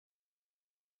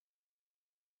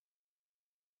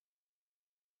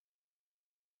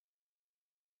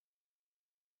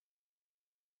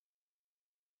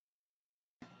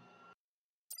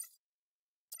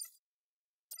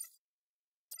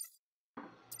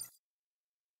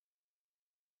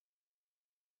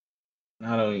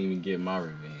I don't even get my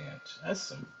revenge. That's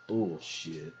some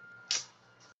bullshit.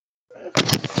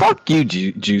 Fuck you,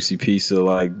 juicy piece of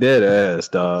like dead ass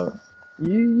dog.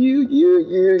 You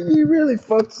really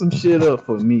fucked some shit up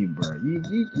for me, bro. You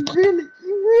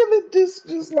really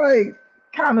just like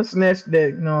kind of snatched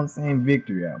that, you know what I'm saying,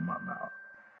 victory out of my mouth.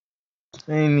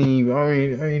 I didn't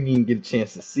even get a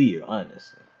chance to see it,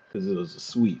 honestly, because it was a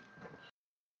sweep.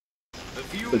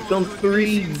 But them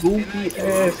three goofy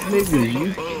ass niggas,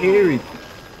 you carried.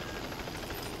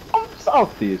 I'm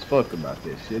salty as fuck about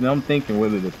this shit. And I'm thinking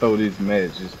whether to throw this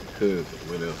match just because or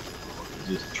whatever.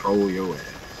 Just troll your ass.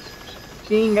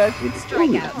 She ain't got shit to do.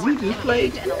 We just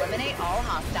played and eliminate all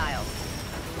hostiles.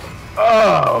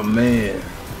 Oh man.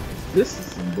 This is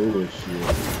some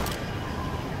bullshit.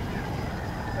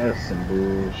 That's some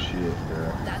bullshit,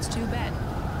 bro. That's too bad.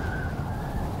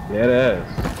 Dead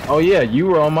ass. Oh yeah, you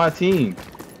were on my team.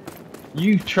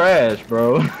 You trash,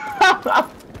 bro.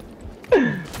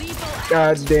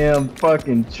 Goddamn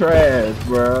fucking trash,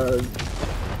 bro.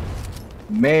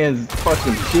 Man's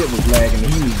fucking shit was lagging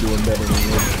and he was doing better than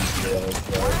you, bro.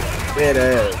 Dead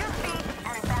ass.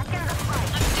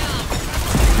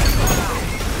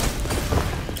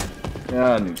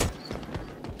 Y'all niggas.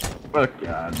 Fuck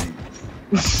y'all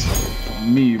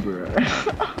niggas. Me, bro.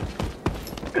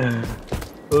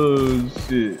 Oh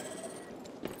shit.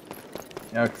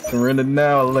 Y'all can surrender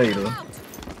now or later.